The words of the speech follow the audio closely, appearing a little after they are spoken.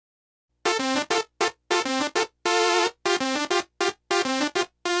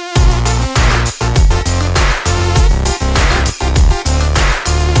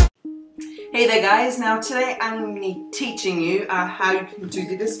guys, now today I'm going to be teaching you how you can do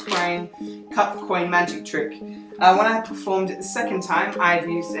the disappearing cup coin magic trick. When I performed it the second time, I've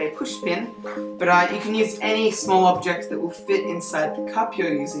used a push pin, but you can use any small object that will fit inside the cup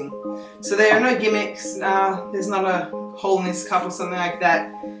you're using. So there are no gimmicks, there's not a hole in this cup or something like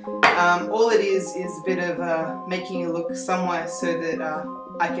that. All it is a bit of making you look somewhere so that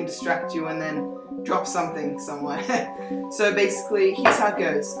I can distract you and then drop something somewhere. So basically, here's how it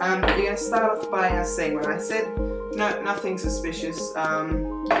goes. You're going to start off by saying what I said. No, nothing suspicious.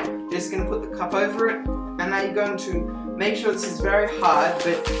 You're just going to put the cup over it, and now you're going to make sure this is very hard,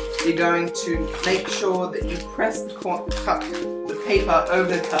 but you're going to make sure that you press the paper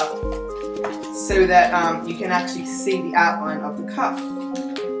over the cup so that you can actually see the outline of the cup.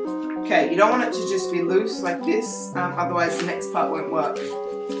 Okay, you don't want it to just be loose like this, otherwise the next part won't work.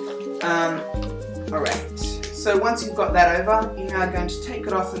 Alright, so once you've got that over, you're now going to take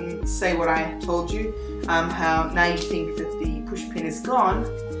it off and say what I told you, how now you think that the push pin is gone,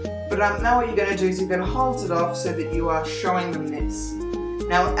 but now what you're going to do is you're going to hold it off so that you are showing them this.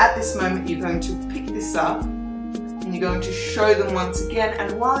 Now at this moment you're going to pick this up and you're going to show them once again,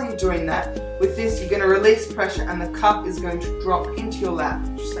 and while you're doing that, with this you're going to release pressure and the cup is going to drop into your lap,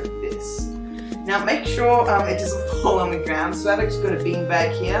 just like this. Now make sure it doesn't fall on the ground, so I've actually got a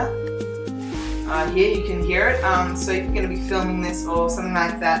beanbag here. Here you can hear it, so if you're going to be filming this or something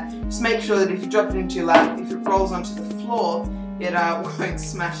like that, just make sure that if you drop it into your lap, if it rolls onto the floor, it won't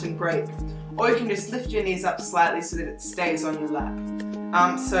smash and break. Or you can just lift your knees up slightly so that it stays on your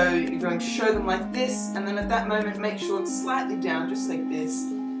lap. So you're going to show them like this, and then at that moment make sure it's slightly down, just like this,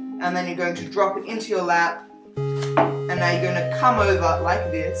 and then you're going to drop it into your lap, and now you're going to come over like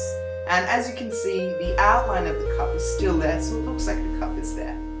this, and as you can see, the outline of the cup is still there, so it looks like the cup is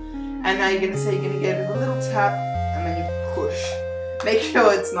there. And now you're going to say you're going to give it a little tap and then you push. Make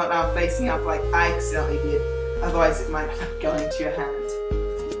sure it's not facing up like I accidentally did, otherwise it might go into your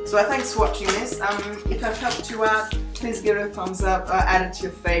hand. So thanks for watching this. If I've helped you out, please give it a thumbs up, add it to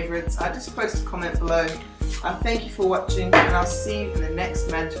your favourites, just post a comment below. Thank you for watching, and I'll see you in the next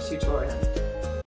magic tutorial.